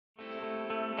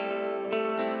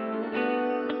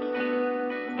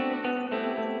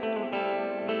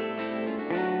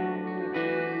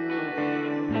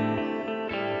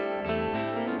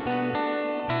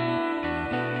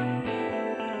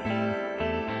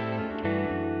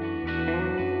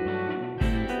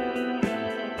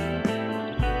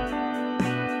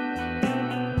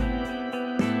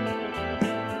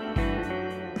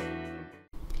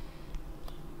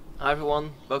Hi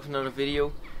everyone, welcome to another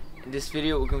video. In this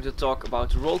video we're going to talk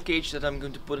about the roll cage that I'm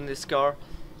going to put in this car.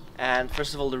 And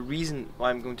first of all, the reason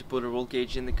why I'm going to put a roll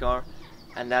cage in the car,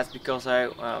 and that's because I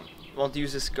want to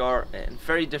use this car in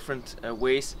very different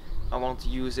ways. I want to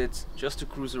use it just to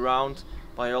cruise around,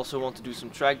 but I also want to do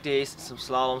some track days, some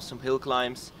slaloms, some hill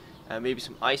climbs, maybe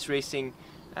some ice racing,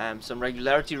 some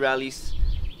regularity rallies.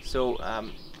 So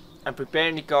I'm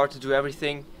preparing the car to do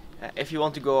everything. If you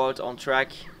want to go out on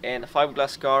track in a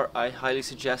fiberglass car, I highly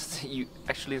suggest you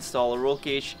actually install a roll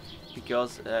cage,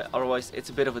 because otherwise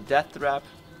it's a bit of a death trap.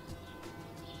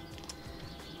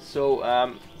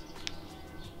 So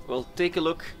we'll take a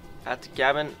look at the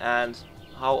cabin and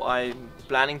how I'm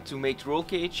planning to make the roll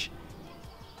cage,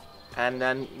 and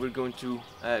then we're going to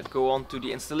go on to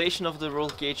the installation of the roll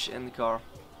cage in the car.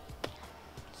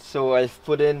 So I've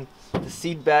put in the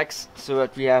seat backs so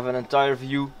that we have an entire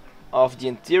view of the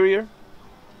interior,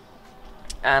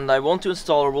 and I want to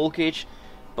install a roll cage,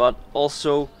 but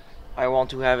also I want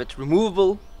to have it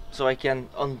removable so I can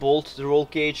unbolt the roll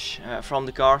cage from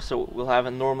the car, so we'll have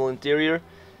a normal interior,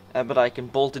 but I can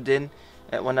bolt it in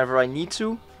whenever I need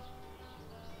to.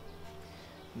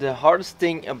 The hardest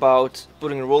thing about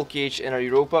putting a roll cage in our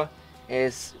Europa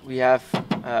is we have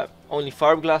only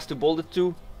fiberglass to bolt it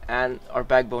to and our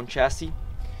backbone chassis.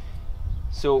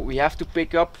 So we have to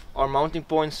pick up our mounting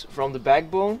points from the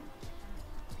backbone,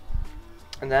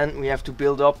 and then we have to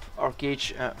build up our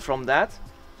cage from that.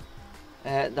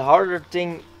 The harder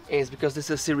thing is, because this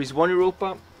is a Series 1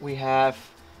 Europa, we have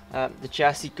the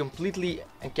chassis completely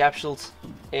encapsulated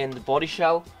in the body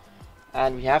shell,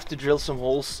 and we have to drill some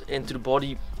holes into the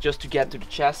body just to get to the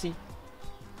chassis.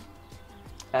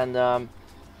 And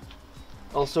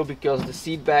also because the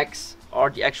seat backs are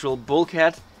the actual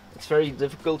bulkhead, it's very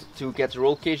difficult to get the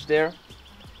roll cage there.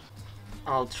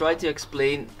 I'll try to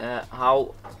explain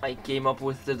how I came up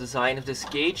with the design of this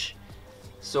cage.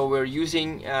 So we're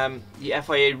using the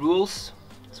FIA rules,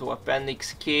 so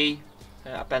Appendix K,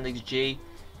 Appendix J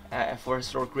for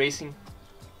historic racing,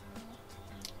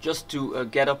 just to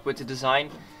get up with the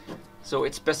design. So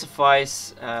it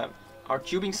specifies our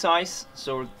tubing size,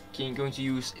 so we're going to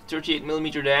use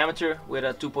 38mm diameter with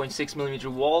a 2.6mm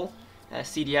wall,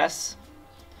 CDS.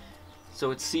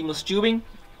 So it's seamless tubing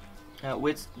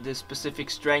with the specific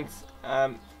strength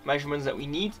measurements that we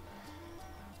need.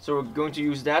 So we're going to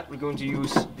use that. We're going to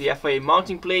use the FIA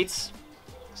mounting plates.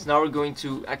 So now we're going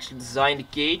to actually design the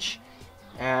cage,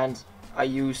 and I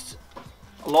used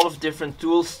a lot of different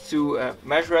tools to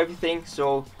measure everything.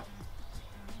 So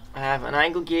I have an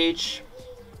angle gauge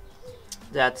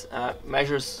that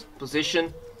measures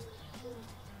position,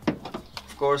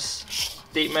 of course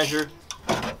tape measure,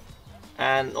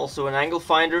 and also an angle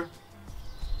finder.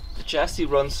 The chassis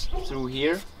runs through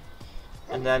here,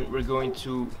 and then we're going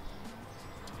to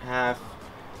have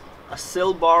a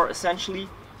sill bar essentially,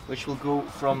 which will go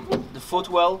from the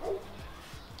footwell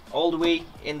all the way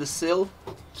in the sill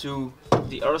to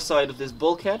the other side of this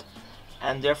bulkhead,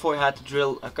 and therefore I had to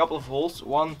drill a couple of holes,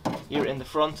 one here in the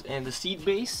front in the seat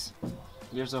base.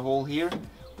 Here's a hole here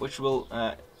which will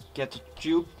get the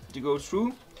tube to go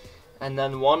through, and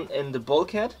then one in the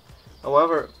bulkhead.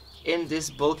 However, in this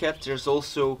bulkhead there's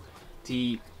also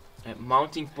the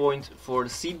mounting point for the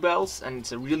seat belts, and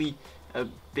it's a really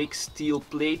big steel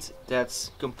plate that's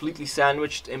completely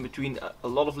sandwiched in between a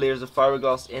lot of layers of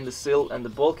fiberglass in the sill and the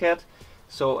bulkhead.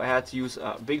 So I had to use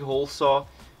a big hole saw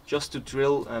just to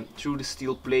drill through the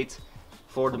steel plate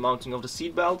for the mounting of the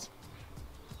seat belt.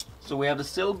 So we have the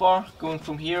sill bar going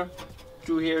from here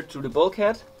to the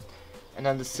bulkhead, and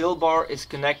then the sill bar is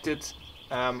connected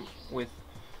with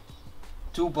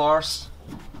 2 bars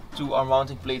to our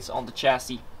mounting plates on the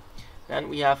chassis. Then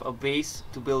we have a base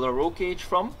to build our roll cage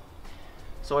from.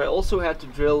 So I also had to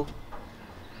drill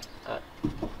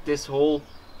this hole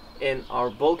in our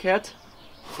bulkhead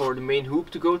for the main hoop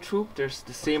to go through. There's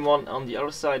the same one on the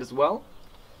other side as well.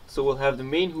 So we'll have the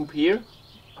main hoop here.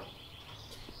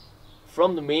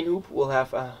 From the main hoop we'll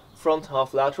have a front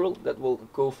half lateral that will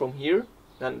go from here.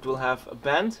 Then it will have a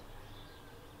bend,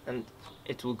 and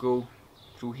it will go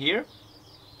through here.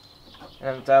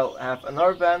 And I'll have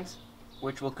another band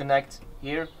which will connect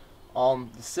here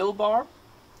on the sill bar.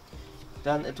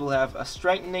 Then it will have a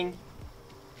strengthening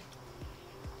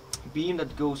beam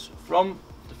that goes from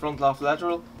the front half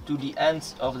lateral to the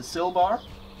ends of the sill bar.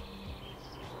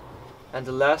 And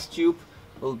the last tube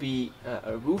will be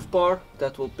a roof bar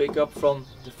that will pick up from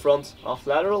the front half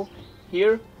lateral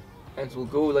here, and it will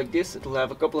go like this. It will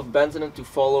have a couple of bends in it to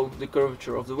follow the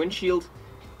curvature of the windshield,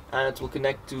 and it will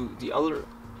connect to the other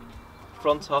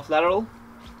front half lateral.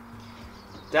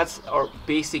 That's our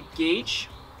basic cage.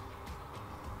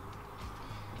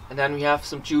 And then we have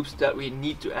some tubes that we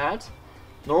need to add.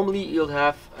 Normally you'll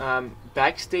have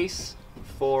backstays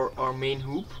for our main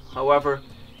hoop. However,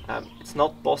 it's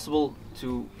not possible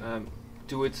to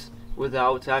do it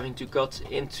without having to cut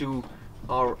into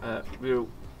our rear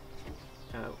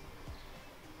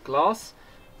glass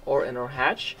or in our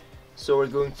hatch. So we're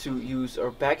going to use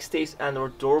our backstays and our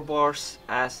door bars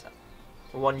as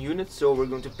one unit. So we're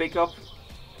going to pick up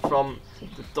from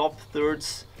the top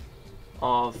thirds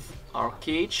of our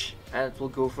cage, and it will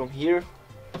go from here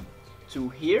to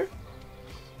here.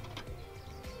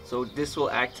 So this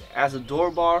will act as a door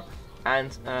bar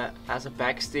and as a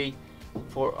backstay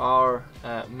for our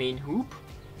main hoop.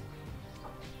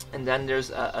 And then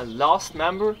there's a last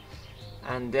member,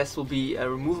 and this will be a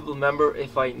removable member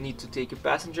if I need to take a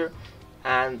passenger,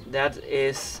 and that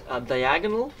is a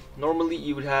diagonal. Normally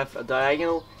you would have a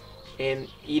diagonal in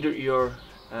either your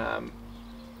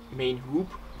main hoop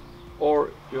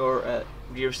or your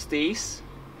rear stays.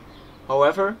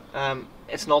 However,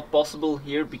 it's not possible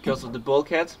here because of the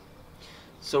bulkhead.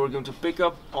 So we're going to pick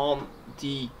up on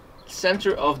the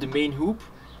center of the main hoop,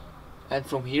 and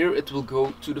from here it will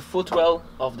go to the footwell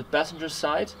of the passenger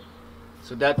side.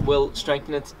 So that will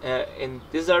strengthen it in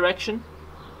this direction.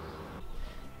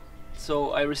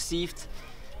 So I received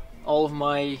all of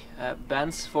my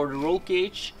bands for the roll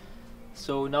cage.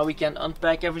 So now we can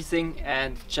unpack everything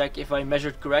and check if I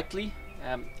measured correctly.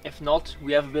 If not,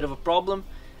 we have a bit of a problem,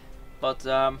 but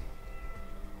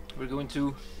we're going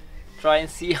to try and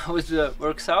see how it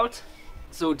works out.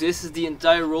 So this is the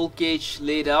entire roll cage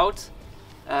laid out.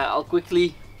 I'll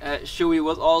quickly show you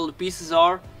what all the pieces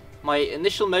are. My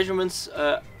initial measurements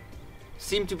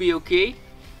seem to be okay,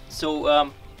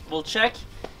 so we'll check.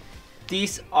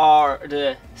 These are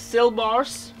the sill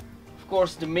bars, of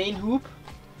course the main hoop,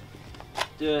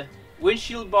 the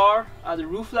windshield bar at the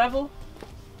roof level,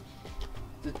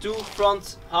 the two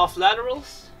front half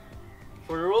laterals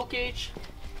for the roll cage.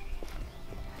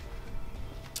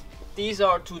 These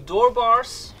are two door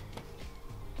bars,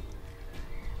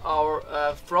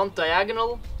 our front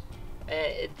diagonal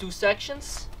in two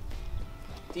sections.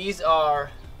 These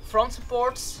are front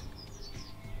supports,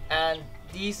 and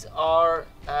these are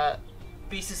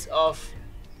pieces of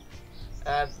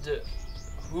the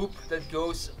hoop that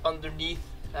goes underneath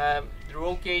the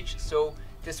roll cage. So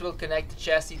this will connect the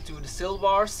chassis to the sill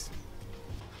bars.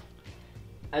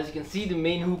 As you can see, the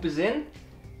main hoop is in.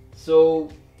 So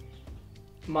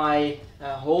my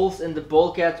holes in the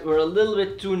bulkhead were a little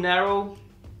bit too narrow,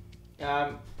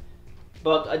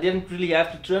 but I didn't really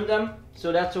have to trim them,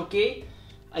 so that's okay.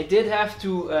 I did have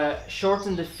to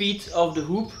shorten the feet of the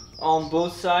hoop on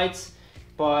both sides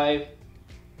by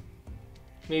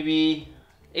maybe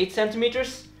 8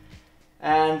 centimeters.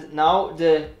 And now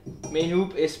the main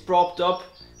hoop is propped up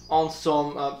on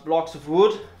some blocks of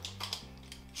wood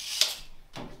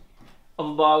of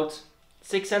about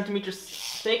 6 centimeters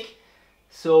thick.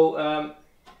 So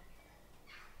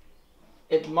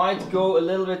it might go a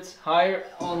little bit higher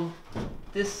on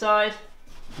this side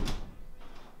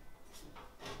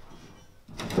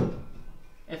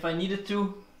if I needed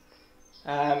to,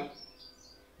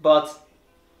 but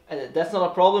that's not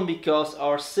a problem because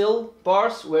our sill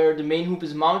bars where the main hoop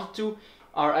is mounted to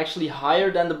are actually higher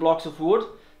than the blocks of wood.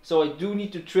 So I do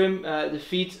need to trim the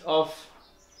feet of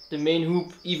the main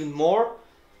hoop even more.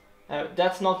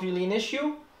 That's not really an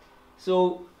issue.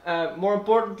 So more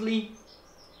importantly,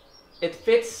 it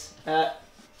fits.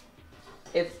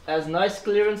 It has nice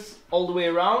clearance all the way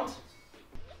around.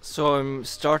 So I'm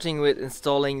starting with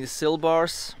installing the sill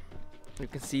bars. You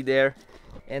can see there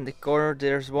in the corner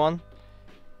there's one,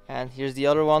 and here's the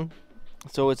other one.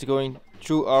 So it's going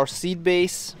through our seat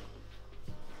base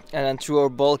and then through our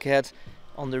bulkhead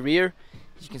on the rear.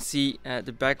 You can see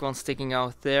the back one sticking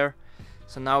out there.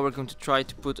 So now we're going to try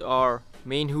to put our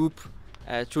main hoop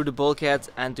through the bulkhead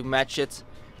and to match it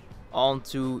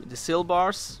onto the sill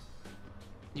bars.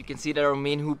 You can see that our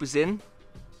main hoop is in,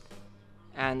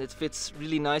 and it fits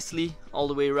really nicely all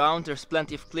the way around. There's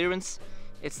plenty of clearance.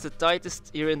 It's the tightest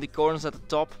here in the corners at the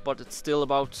top, but it's still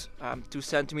about 2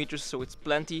 centimeters, so it's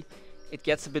plenty. It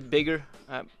gets a bit bigger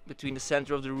between the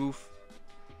center of the roof,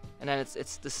 and then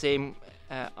it's the same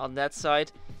on that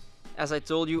side. As I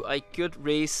told you, I could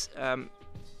raise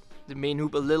the main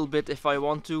hoop a little bit if I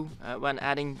want to when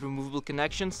adding removable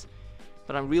connections,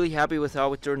 but I'm really happy with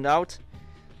how it turned out.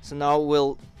 So now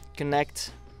we'll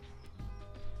connect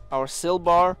our sill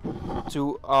bar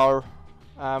to our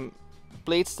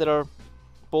plates that are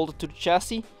bolted to the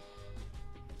chassis,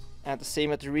 and the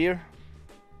same at the rear,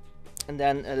 and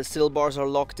then the sill bars are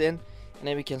locked in, and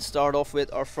then we can start off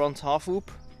with our front half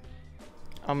hoop.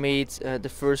 I made the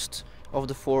first of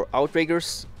the 4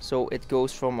 outriggers. So it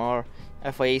goes from our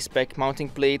FIA spec mounting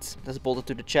plate that's bolted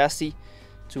to the chassis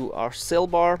to our sill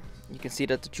bar. You can see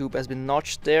that the tube has been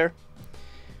notched there.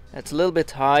 It's a little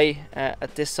bit high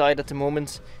at this side at the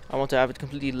moment. I want to have it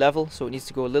completely level, so it needs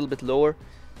to go a little bit lower,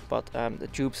 but the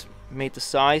tube's made the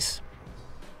size,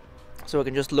 so I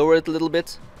can just lower it a little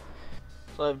bit.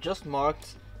 So I've just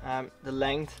marked the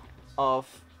length of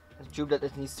the tube that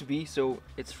it needs to be, so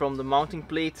it's from the mounting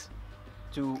plate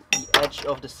to the edge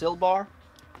of the sill bar.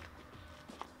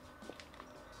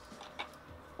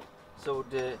 So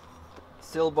the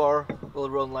sill bar will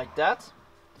run like that.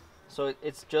 So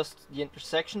it's just the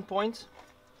intersection point.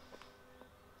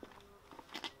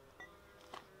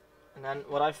 And then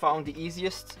what I found the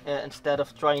easiest, instead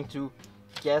of trying to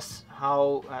guess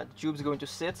how the tube is going to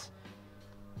sit,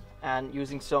 and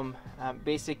using some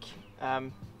basic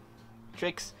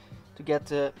tricks to get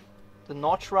the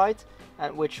notch right,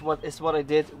 and what I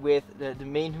did with the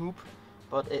main hoop,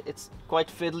 but it's quite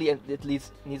fiddly and it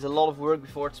needs a lot of work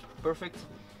before it's perfect.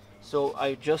 So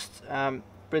I just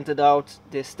printed out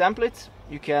this template.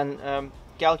 You can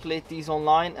calculate these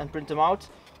online and print them out.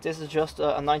 This is just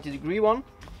a 90-degree one.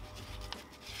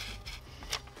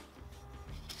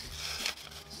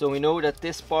 So we know that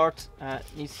this part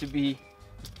needs to be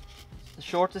the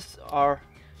shortest. Our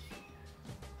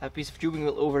piece of tubing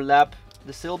will overlap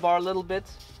the sill bar a little bit.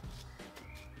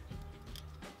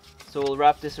 So we'll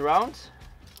wrap this around.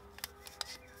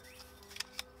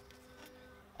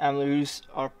 And we'll use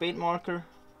our paint marker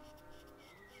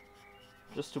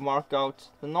just to mark out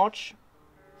the notch.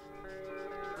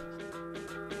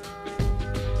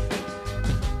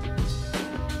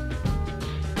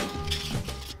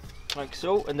 Like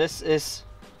so, and this is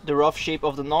the rough shape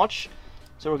of the notch.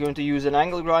 So we're going to use an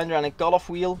angle grinder and a cutoff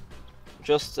wheel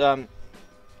just to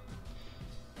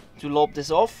lob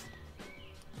this off.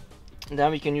 And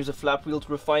then we can use a flap wheel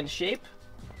to refine the shape.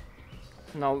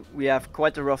 Now we have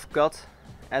quite a rough cut,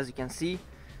 as you can see.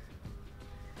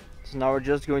 So now we're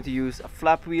just going to use a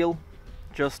flap wheel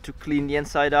just to clean the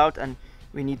inside out, and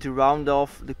we need to round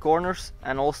off the corners,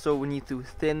 and also we need to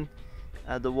thin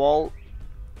the wall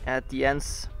at the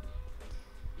ends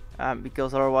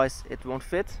because otherwise it won't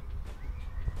fit.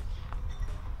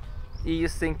 The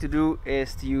easiest thing to do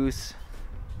is to use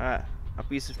a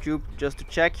piece of tube just to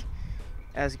check.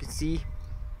 As you can see,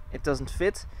 it doesn't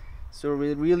fit, so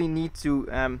we really need to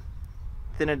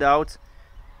thin it out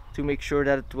to make sure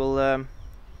that it will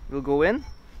go in.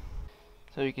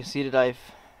 So you can see that I've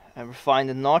refined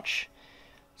the notch,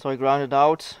 so I ground it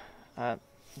out.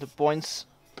 The points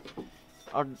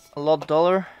are a lot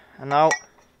duller, and now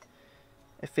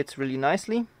it fits really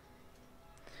nicely.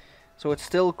 So it's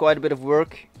still quite a bit of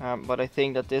work, but I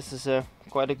think that this is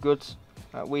quite a good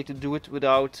way to do it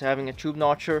without having a tube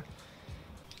notcher.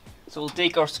 So we'll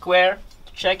take our square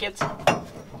to check it.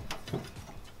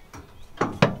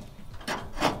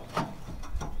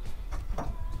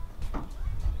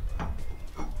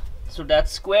 So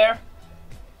that's square,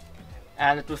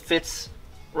 and it will fit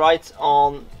right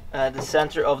on the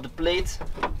center of the plate.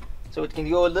 So it can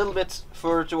go a little bit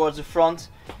further towards the front.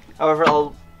 However,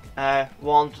 I'll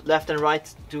want left and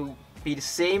right to be the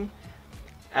same,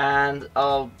 and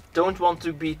I don't want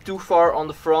to be too far on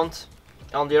the front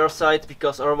on the other side,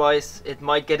 because otherwise it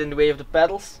might get in the way of the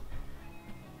pedals.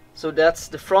 So that's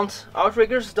the front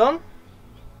outriggers done.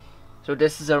 So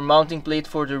this is our mounting plate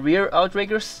for the rear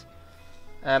outriggers.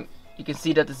 You can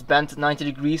see that it's bent 90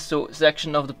 degrees, so a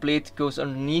section of the plate goes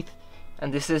underneath,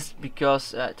 and this is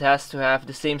because it has to have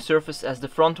the same surface as the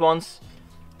front ones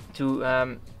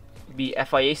to be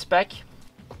FIA spec.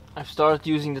 I've started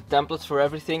using the templates for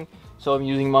everything, so I'm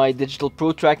using my digital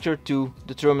protractor to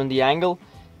determine the angle,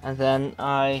 and then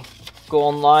I go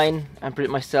online and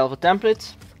print myself a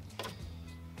template.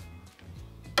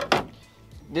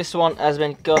 This one has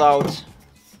been cut out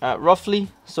roughly,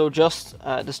 so just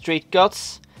the straight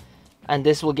cuts, and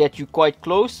this will get you quite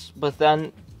close, but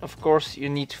then of course you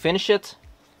need to finish it.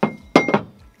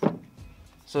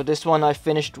 So this one I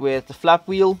finished with the flap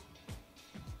wheel,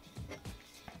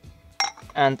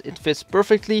 and it fits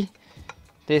perfectly.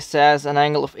 This has an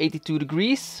angle of 82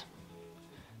 degrees.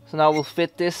 So now we'll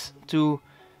fit this to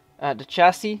the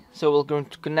chassis. So we're going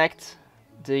to connect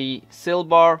the sill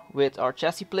bar with our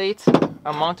chassis plate,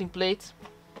 our mounting plate.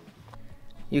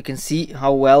 You can see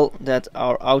how well that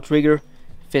our outrigger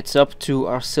fits up to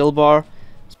our sill bar.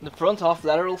 The front half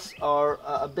laterals are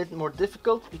a bit more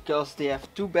difficult because they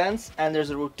have two bends and there's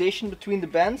a rotation between the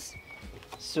bends.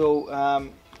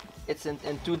 So it's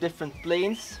in two different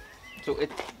planes. So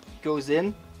it goes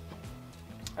in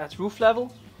at roof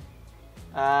level.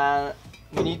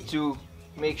 We need to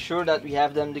make sure that we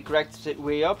have them the correct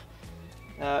way up.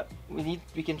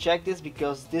 we can check this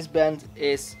because this bend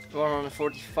is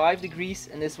 145 degrees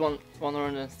and this one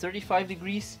 135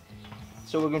 degrees.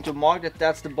 So we're going to mark that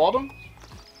that's the bottom.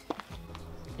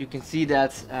 You can see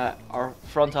that our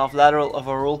front half lateral of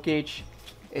our roll cage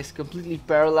is completely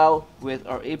parallel with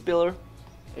our A-pillar.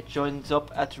 It joins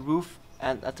up at the roof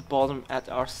and at the bottom at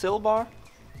our sill bar.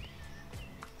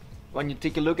 When you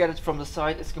take a look at it from the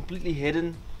side, it's completely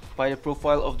hidden by the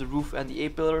profile of the roof and the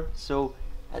A-pillar. So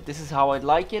this is how I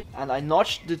like it, and I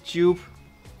notched the tube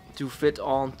to fit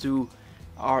onto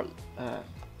our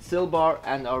sill bar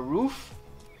and our roof.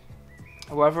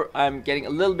 However, I'm getting a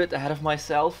little bit ahead of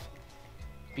myself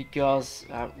because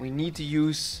we need to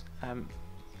use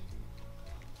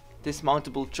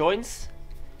dismountable joints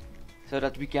so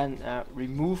that we can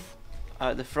remove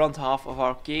the front half of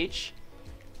our cage,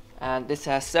 and this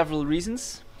has several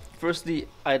reasons. Firstly,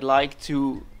 I'd like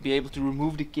to be able to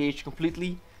remove the cage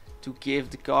completely to give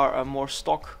the car a more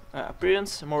stock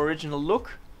appearance, a more original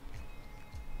look,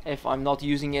 if I'm not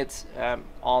using it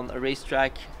on a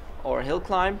racetrack or a hill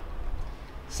climb.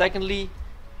 Secondly,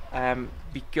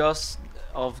 because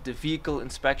of the vehicle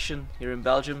inspection here in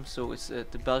Belgium, so it's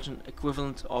the Belgian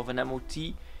equivalent of an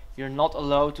MOT, you're not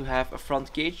allowed to have a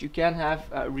front cage. You can have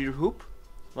a rear hoop,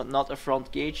 but not a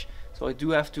front cage. So I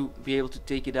do have to be able to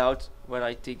take it out when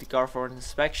I take the car for an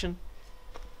inspection.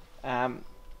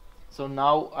 So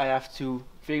now I have to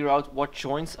figure out what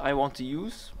joints I want to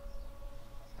use.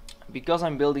 Because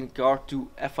I'm building the car to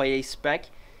FIA spec,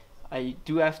 I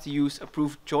do have to use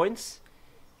approved joints.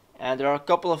 And there are a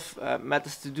couple of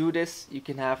methods to do this. You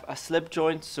can have a slip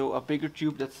joint, so a bigger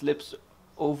tube that slips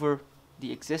over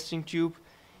the existing tube.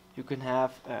 You can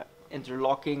have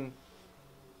interlocking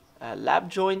lap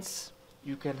joints.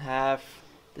 You can have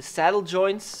the saddle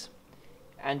joints,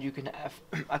 and you can have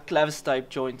a clevis type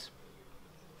joint.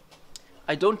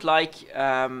 I don't like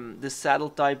the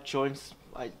saddle type joints.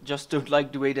 I just don't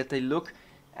like the way that they look,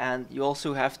 and you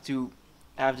also have to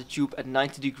have the tube at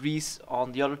 90 degrees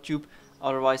on the other tube,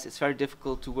 otherwise it's very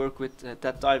difficult to work with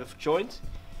that type of joint.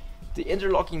 The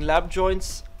interlocking lap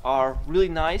joints are really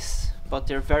nice, but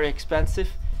they're very expensive,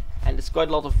 and it's quite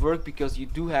a lot of work because you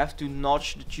do have to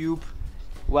notch the tube,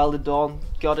 weld it on,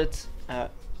 cut it,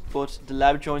 put the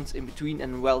lap joints in between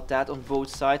and weld that on both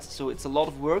sides, so it's a lot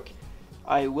of work.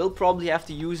 I will probably have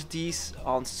to use these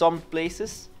on some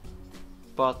places,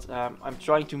 but I'm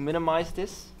trying to minimize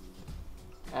this,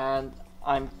 and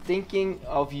I'm thinking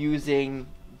of using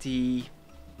the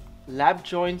lap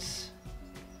joints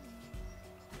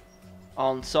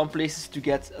on some places to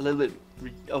get a little bit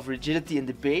of rigidity in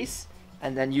the base,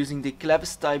 and then using the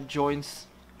clevis type joints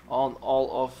on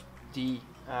all of the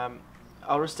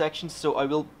outer sections. So I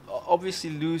will obviously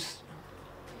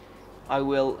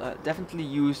definitely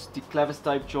use the clevis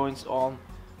type joints on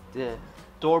the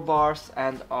door bars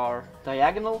and our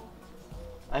diagonal.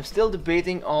 I'm still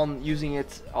debating on using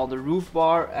it on the roof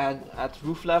bar and at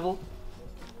roof level.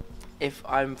 If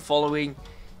I'm following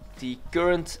the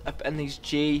current Appendix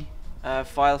J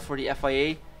file for the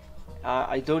FIA,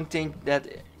 I don't think that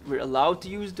we're allowed to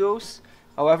use those.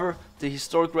 However, the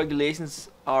historic regulations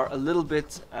are a little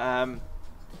bit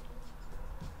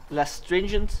less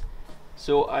stringent,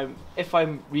 so if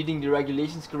I'm reading the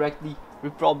regulations correctly, we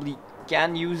probably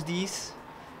can use these,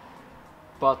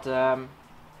 but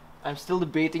I'm still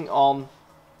debating on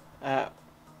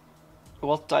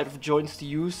what type of joints to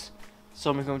use. So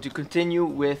I'm going to continue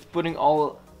with putting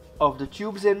all of the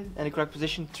tubes in the correct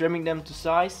position, trimming them to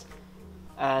size,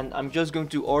 and I'm just going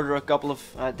to order a couple of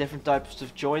different types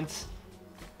of joints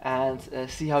and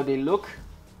see how they look,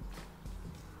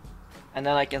 and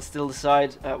then I can still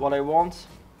decide what I want.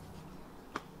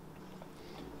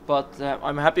 But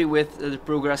I'm happy with the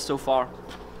progress so far.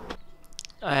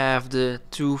 I have the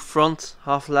two front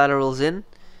half laterals in,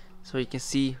 so you can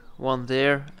see one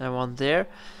there and one there.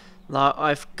 Now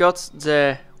I've got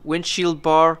the windshield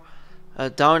bar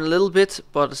down a little bit,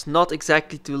 but it's not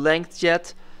exactly to length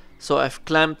yet, so I've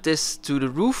clamped this to the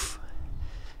roof.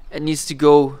 It needs to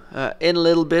go in a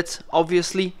little bit,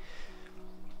 obviously,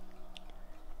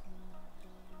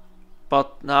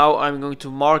 but now I'm going to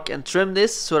mark and trim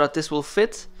this so that this will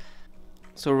fit.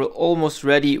 So we're almost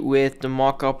ready with the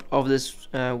mock-up of this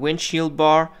windshield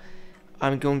bar.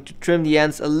 I'm going to trim the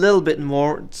ends a little bit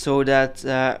more so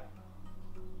that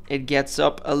it gets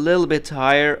up a little bit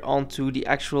higher onto the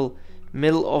actual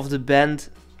middle of the bend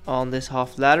on this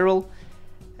half lateral,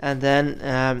 and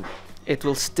then it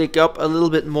will stick up a little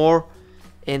bit more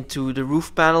into the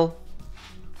roof panel,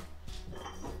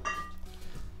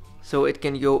 so it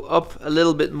can go up a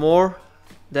little bit more.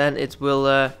 Then it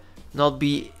will not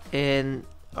be in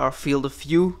our field of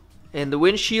view in the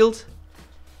windshield.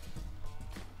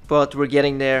 but we're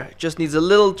getting there. It just needs a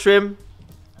little trim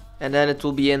and then it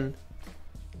will be in.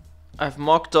 I've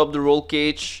mocked up the roll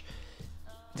cage,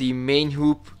 the main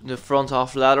hoop, the front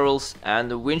half laterals and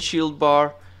the windshield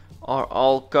bar are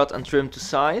all cut and trimmed to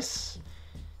size.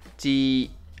 The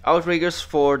outriggers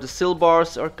for the sill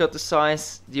bars are cut to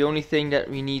size. The only thing that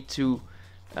we need to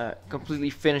completely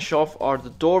finish off are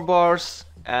the door bars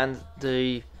and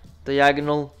the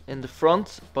diagonal in the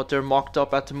front, but they're mocked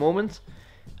up at the moment.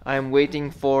 I'm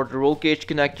waiting for the roll cage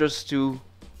connectors to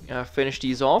finish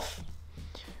these off.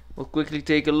 We'll quickly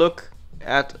take a look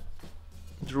at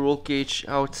the roll cage,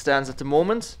 how it stands at the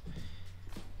moment.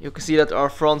 You can see that our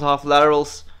front half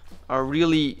laterals are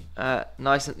really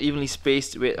nice and evenly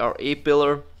spaced with our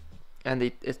A-pillar, and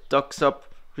it tucks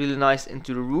up really nice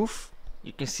into the roof.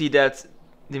 You can see that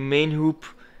the main hoop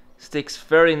sticks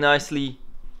very nicely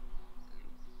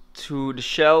to the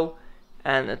shell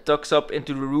and it tucks up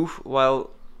into the roof while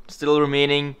still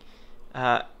remaining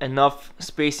enough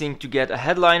spacing to get a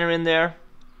headliner in there.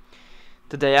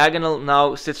 The diagonal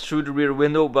now sits through the rear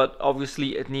window, but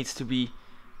obviously it needs to be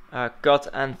cut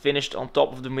and finished on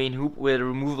top of the main hoop with a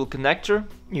removable connector.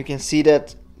 You can see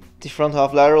that the front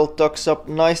half lateral tucks up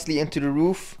nicely into the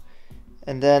roof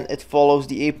and then it follows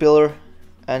the A-pillar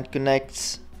and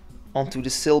connects onto the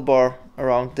sill bar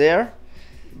around there.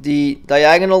 The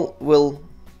diagonal will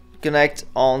connect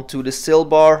onto the sill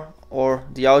bar or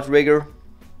the outrigger,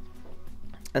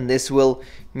 and this will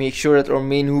make sure that our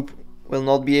main hoop will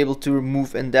not be able to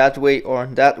move in that way or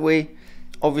in that way.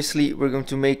 Obviously we're going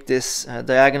to make this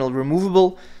diagonal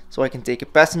removable so I can take a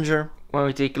passenger. When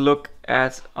we take a look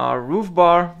at our roof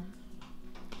bar,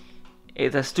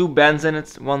 it has two bends in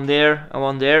it, one there and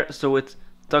one there, so it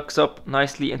tucks up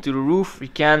nicely into the roof. We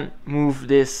can move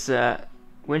this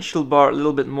windshield bar a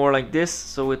little bit more like this,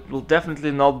 so it will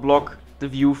definitely not block the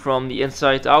view from the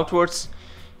inside outwards,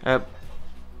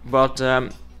 but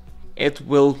it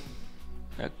will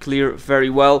clear very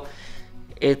well.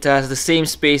 It has the same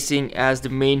spacing as the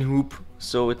main hoop,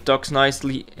 so it tucks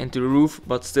nicely into the roof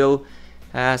but still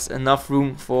has enough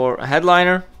room for a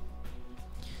headliner.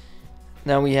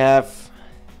 Now we have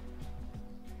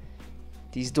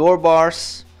these door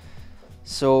bars,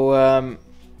 so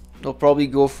they'll probably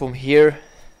go from here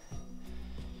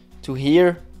to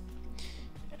here,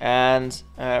 and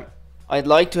I'd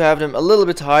like to have them a little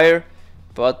bit higher,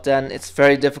 but then it's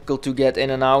very difficult to get in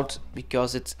and out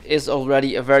because it is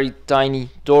already a very tiny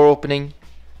door opening.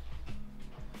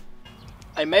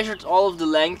 I measured all of the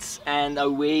lengths and I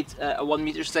weighed a 1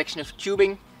 meter section of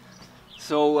tubing,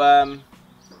 so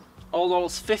all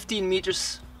those 15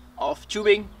 meters of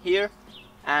tubing here,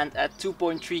 and at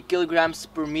 2.3 kilograms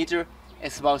per meter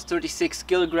it's about 36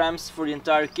 kilograms for the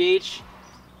entire cage.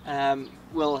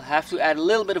 We'll have to add a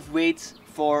little bit of weight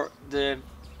for the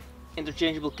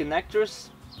interchangeable connectors,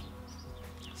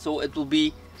 so it will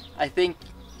be, I think,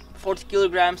 40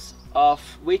 kilograms of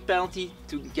weight penalty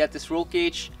to get this roll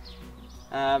cage,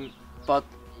 but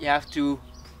you have to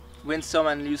win some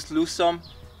and lose some,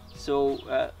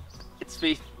 so it's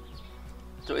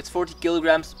 40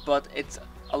 kilograms, but it's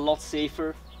a lot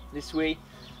safer this way.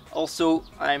 Also,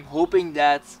 I'm hoping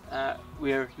that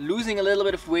we're losing a little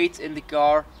bit of weight in the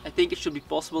car. I think it should be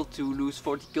possible to lose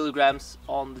 40 kilograms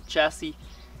on the chassis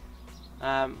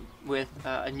with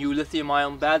a new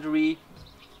lithium-ion battery,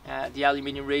 the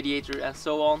aluminium radiator and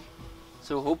so on.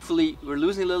 So hopefully we're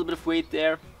losing a little bit of weight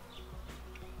there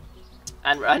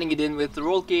and we're adding it in with the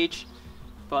roll cage,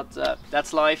 but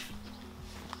that's life.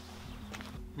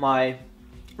 My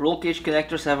roll cage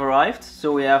connectors have arrived,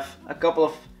 so we have a couple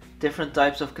of different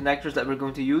types of connectors that we're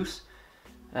going to use.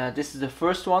 This is the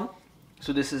first one,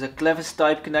 so this is a clevis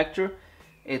type connector.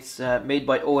 It's made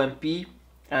by OMP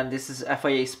and this is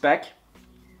FIA spec.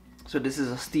 So this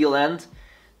is a steel end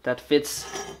that fits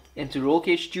into roll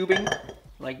cage tubing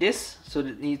like this, so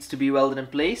it needs to be welded in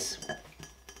place.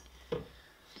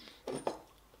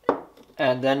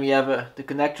 And then we have the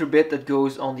connector bit that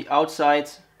goes on the outside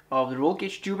of the roll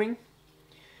cage tubing.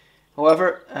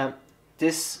 However,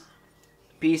 this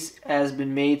piece has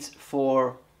been made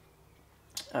for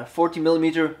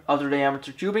 40mm outer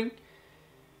diameter tubing,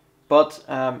 but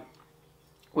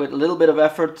with a little bit of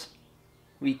effort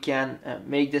we can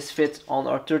make this fit on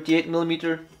our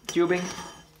 38mm tubing.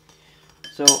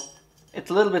 So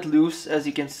it's a little bit loose, as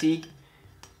you can see,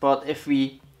 but if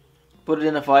we put it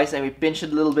in a vise and we pinch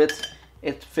it a little bit,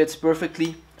 it fits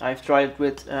perfectly. I've tried it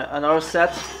with another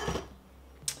set.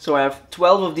 So I have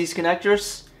 12 of these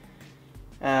connectors,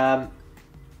 and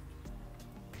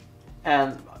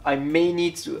I may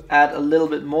need to add a little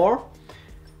bit more.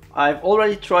 I've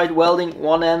already tried welding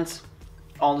one end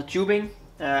on the tubing.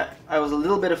 I was a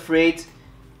little bit afraid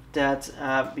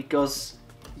that because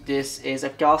this is a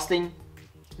casting,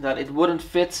 that it wouldn't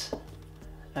fit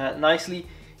nicely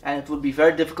and it would be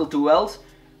very difficult to weld.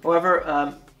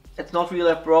 However, it's not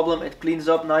really a problem. It cleans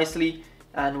up nicely,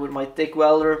 and with my thick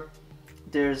welder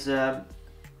there's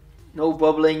no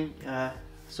bubbling,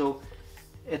 so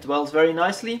it welds very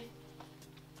nicely.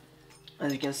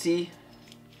 As you can see,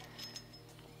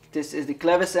 this is the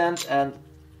clevis end, and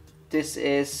this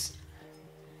is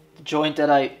the joint that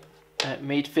I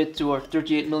made fit to our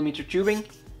 38mm tubing,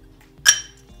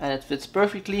 and it fits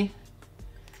perfectly.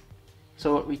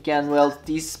 So we can weld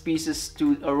these pieces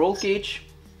to a roll cage.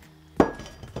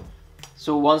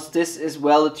 So once this is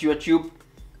welded to a tube,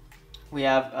 we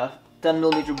have a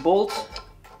 10mm bolt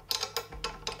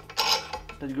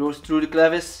that goes through the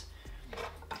clevis,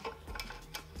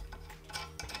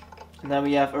 and then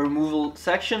we have a removal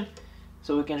section,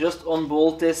 so we can just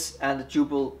unbolt this and the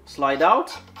tube will slide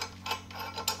out.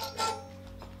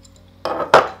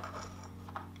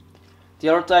 The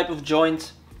other type of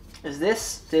joint is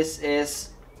this. This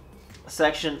is a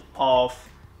section of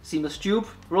seamless tube,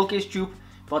 roll cage tube,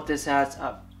 but this has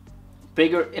a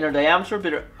bigger inner diameter,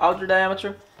 bigger outer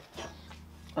diameter,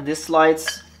 and this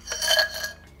slides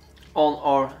on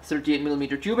our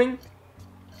 38mm tubing,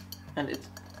 and it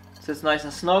sits nice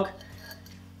and snug.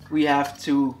 We have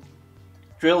to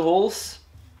drill holes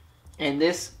in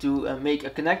this to make a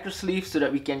connector sleeve so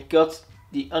that we can cut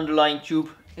the underlying tube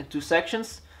into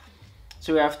sections.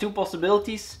 So we have two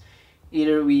possibilities.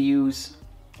 Either we use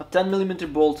a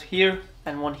 10mm bolt here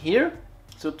and one here,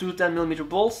 so two 10mm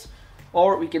bolts,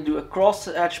 or we can do a cross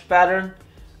hatch pattern,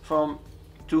 from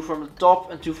two from the top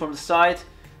and two from the side,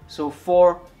 so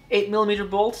 4 8mm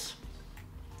bolts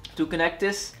to connect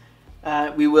this.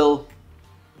 We will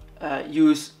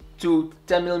use two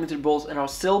 10mm bolts in our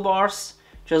sill bars,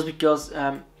 just because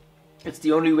it's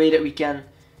the only way that we can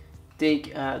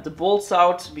take the bolts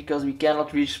out, because we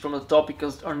cannot reach from the top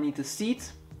because it's underneath the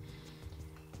seat.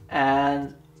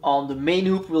 And on the main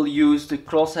hoop we'll use the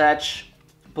crosshatch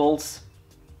bolts,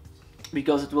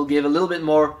 because it will give a little bit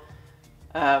more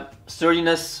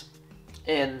sturdiness.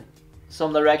 In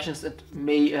some directions it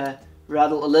may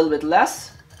rattle a little bit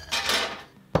less.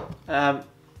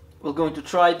 We're going to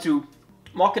try to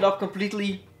mock it up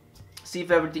completely, see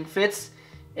if everything fits.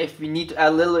 If we need to add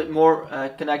a little bit more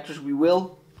connectors, we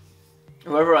will.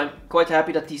 However, I'm quite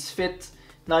happy that these fit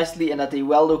nicely and that they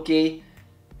weld okay.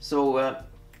 So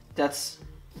that's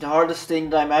the hardest thing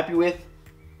that I'm happy with.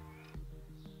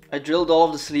 I drilled all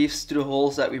of the sleeves to the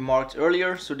holes that we marked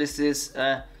earlier. So this is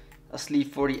a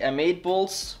sleeve for the M8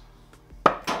 bolts.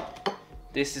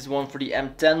 This is one for the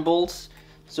M10 bolts.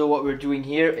 So what we're doing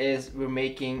here is we're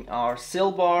making our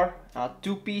sill bar, a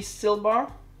two-piece sill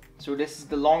bar. So this is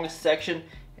the longest section.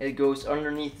 It goes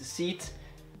underneath the seat,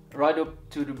 right up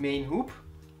to the main hoop.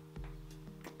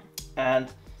 And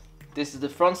this is the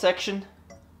front section.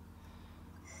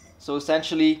 So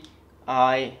essentially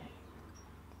I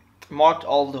marked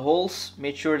all the holes,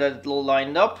 made sure that it all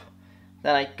lined up.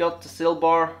 Then I cut the sill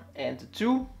bar into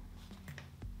two.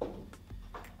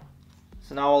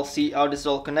 So now I'll see how this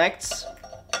all connects.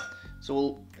 So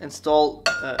we'll install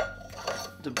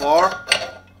the bar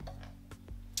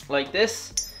like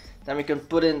this. Then we can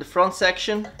put in the front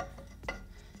section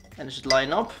and it should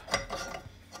line up.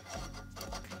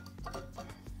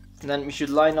 And then we should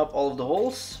line up all of the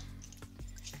holes.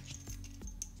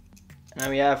 And then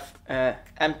we have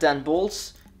M10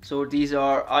 bolts. So these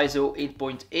are ISO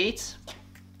 8.8.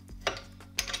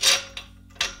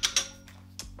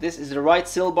 This is the right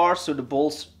sill bar, so the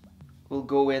bolts will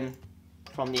go in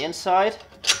from the inside.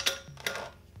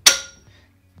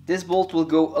 This bolt will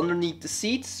go underneath the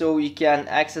seat, so you can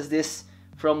access this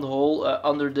from the hole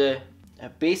under the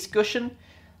base cushion.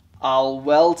 I'll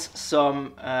weld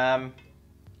some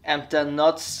M10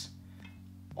 nuts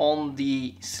on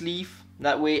the sleeve.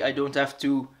 That way I don't have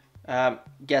to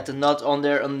get the nut on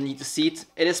there underneath the seat.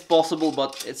 It is possible,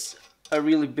 but it's a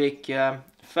really big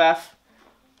faff.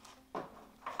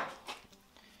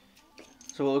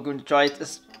 So we're going to try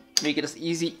it make it as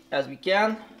easy as we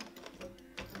can.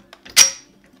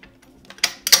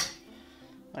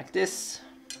 Like this.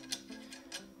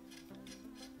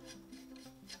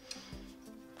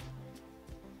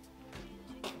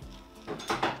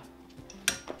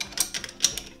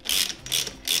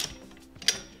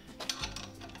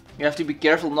 You have to be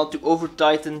careful not to over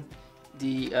tighten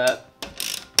the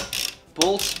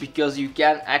bolts, because you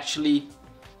can actually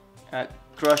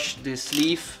crush the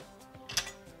sleeve.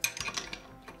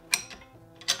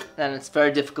 And it's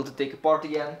very difficult to take apart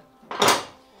again.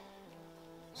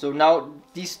 So now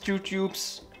these two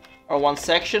tubes are one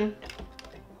section.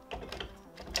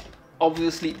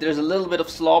 obviously there's a little bit of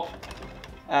slop,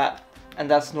 and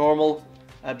that's normal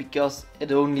because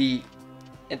it only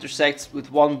intersects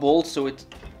with one bolt, so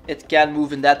it can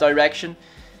move in that direction.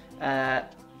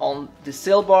 On the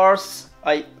sill bars,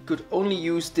 I could only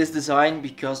use this design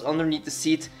because underneath the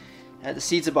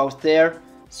seat's about there,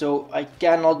 so I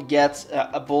cannot get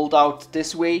a bolt out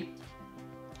this way,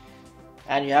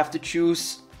 and you have to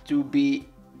choose to be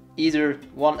either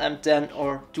one M10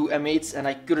 or two M8s, and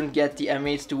I couldn't get the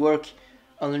M8s to work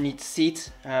underneath the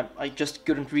seat. I just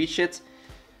couldn't reach it,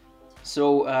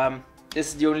 so this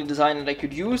is the only design that I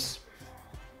could use.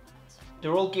 The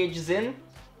roll cage is in.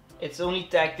 It's only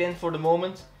tacked in for the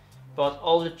moment, but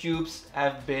all the tubes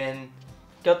have been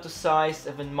cut to size,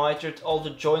 have been mitered, all the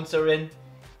joints are in,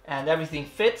 and everything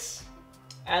fits,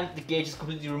 and the gauge is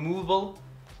completely removable.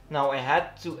 Now I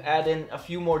had to add in a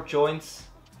few more joints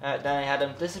than I had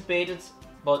anticipated,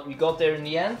 but we got there in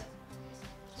the end.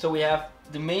 So we have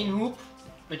the main hoop,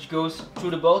 which goes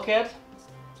through the bulkhead.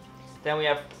 Then we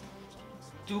have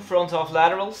two front half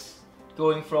laterals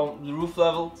going from the roof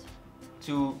level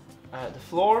to the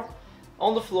floor.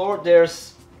 On the floor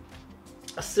there's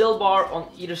a sill bar on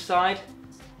either side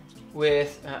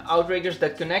with outriggers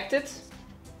that connect it.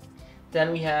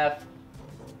 Then we have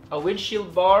a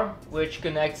windshield bar which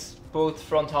connects both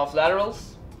front half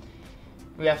laterals.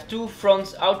 We have two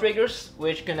front outriggers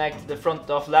which connect the front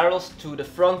half laterals to the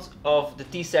front of the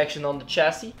T-section on the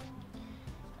chassis.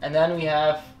 And then we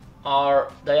have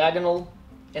our diagonal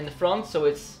in the front, so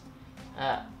it's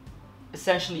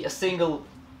essentially a single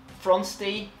front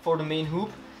stay for the main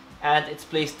hoop, and it's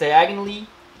placed diagonally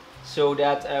so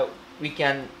that we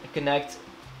can connect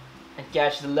and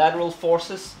catch the lateral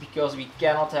forces, because we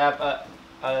cannot have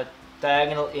a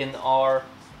diagonal in our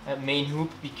main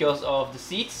hoop because of the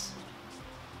seats.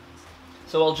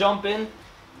 So I'll jump in.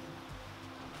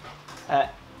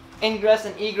 Ingress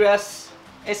and egress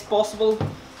is possible,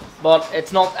 but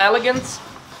it's not elegant.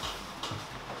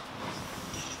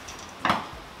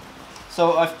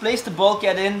 So I've placed the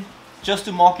bulkhead in just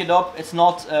to mock it up. It's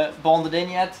not bonded in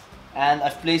yet, and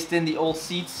I've placed in the old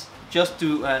seats just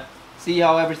to see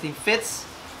how everything fits.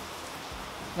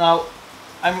 Now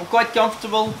I'm quite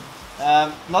comfortable,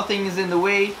 nothing is in the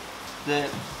way. The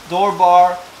door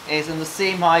bar is on the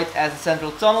same height as the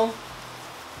central tunnel.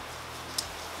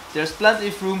 There's plenty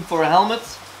of room for a helmet.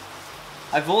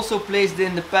 I've also placed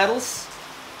in the pedals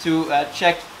to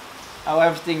check how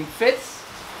everything fits.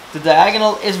 The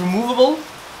diagonal is removable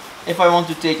if I want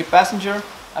to take a passenger.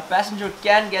 A passenger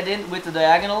can get in with the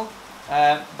diagonal,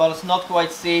 but it's not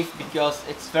quite safe because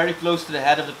it's very close to the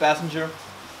head of the passenger.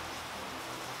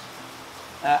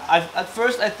 At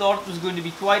first I thought it was going to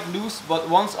be quite loose, but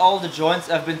once all the joints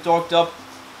have been torqued up,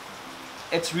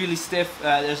 it's really stiff.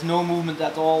 There's no movement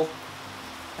at all.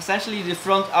 Essentially the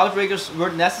front outriggers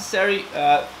weren't necessary,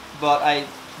 but I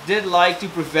did like to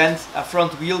prevent a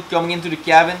front wheel coming into the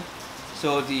cabin.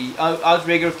 So the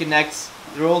outrigger connects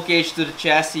the roll cage to the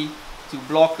chassis to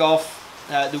block off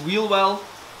the wheel well.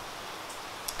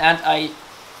 And I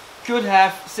could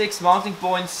have 6 mounting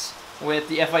points with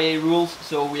the FIA rules.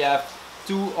 So we have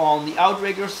 2 on the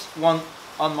outriggers, 1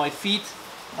 on my feet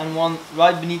and 1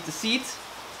 right beneath the seat.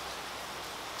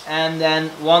 And then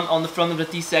 1 on the front of the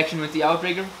T-section with the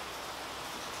outrigger.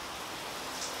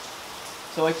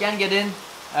 So I can get in.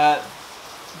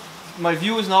 My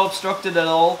view is not obstructed at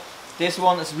all. This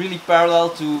one is really parallel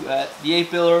to the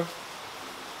A-pillar,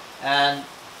 and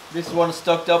this one is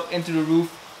tucked up into the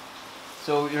roof,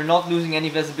 so you're not losing any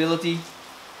visibility.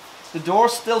 The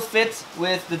doors still fit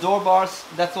with the door bars,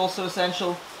 that's also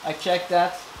essential. I checked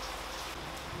that.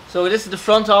 So this is the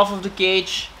front half of the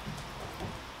cage,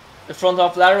 the front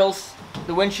half laterals,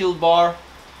 the windshield bar.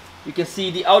 You can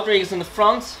see the outriggers in the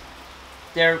front,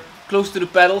 they're close to the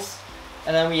pedals,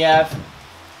 and then we have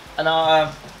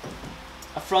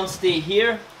a front stay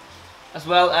here, as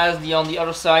well as on the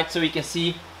other side, so you can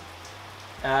see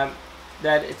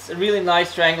that it's a really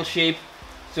nice triangle shape.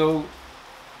 So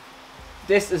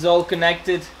this is all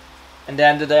connected, and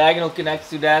then the diagonal connects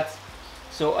to that,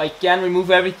 so I can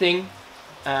remove everything,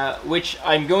 which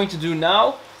I'm going to do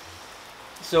now,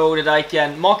 so that I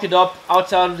can mock it up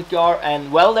outside of the car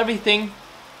and weld everything,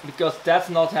 because that's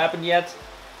not happened yet.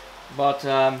 But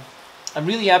I'm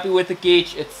really happy with the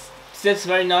cage. It sits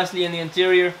very nicely in the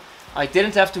interior. I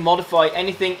didn't have to modify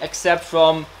anything except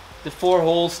from the 4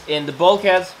 holes in the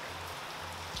bulkhead,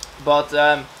 but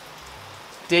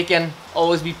they can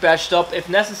always be patched up if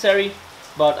necessary.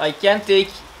 But I can take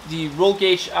the roll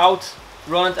cage out,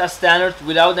 run it as standard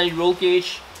without any roll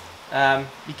cage,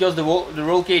 because the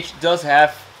roll cage does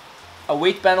have a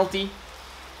weight penalty.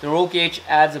 The roll cage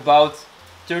adds about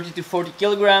 30 to 40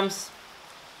 kilograms,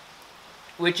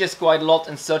 which is quite a lot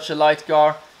in such a light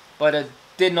car, but I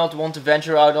did not want to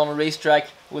venture out on a racetrack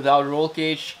without a roll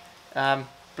cage.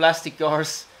 Plastic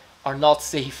cars are not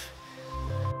safe.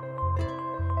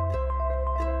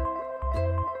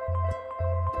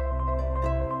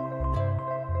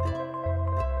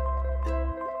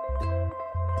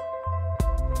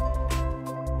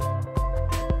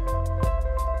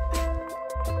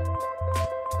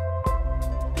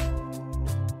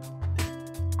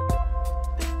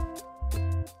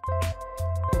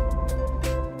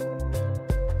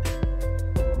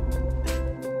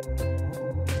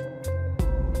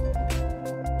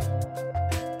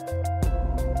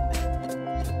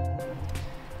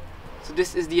 So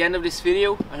this is the end of this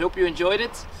video. I hope you enjoyed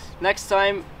it. Next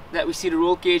time that we see the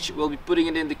roll cage, we'll be putting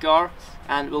it in the car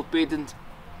and we'll paint it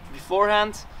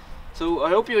beforehand. So I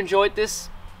hope you enjoyed this.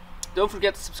 Don't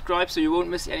forget to subscribe so you won't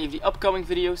miss any of the upcoming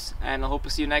videos, and I hope to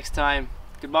see you next time.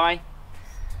 Goodbye.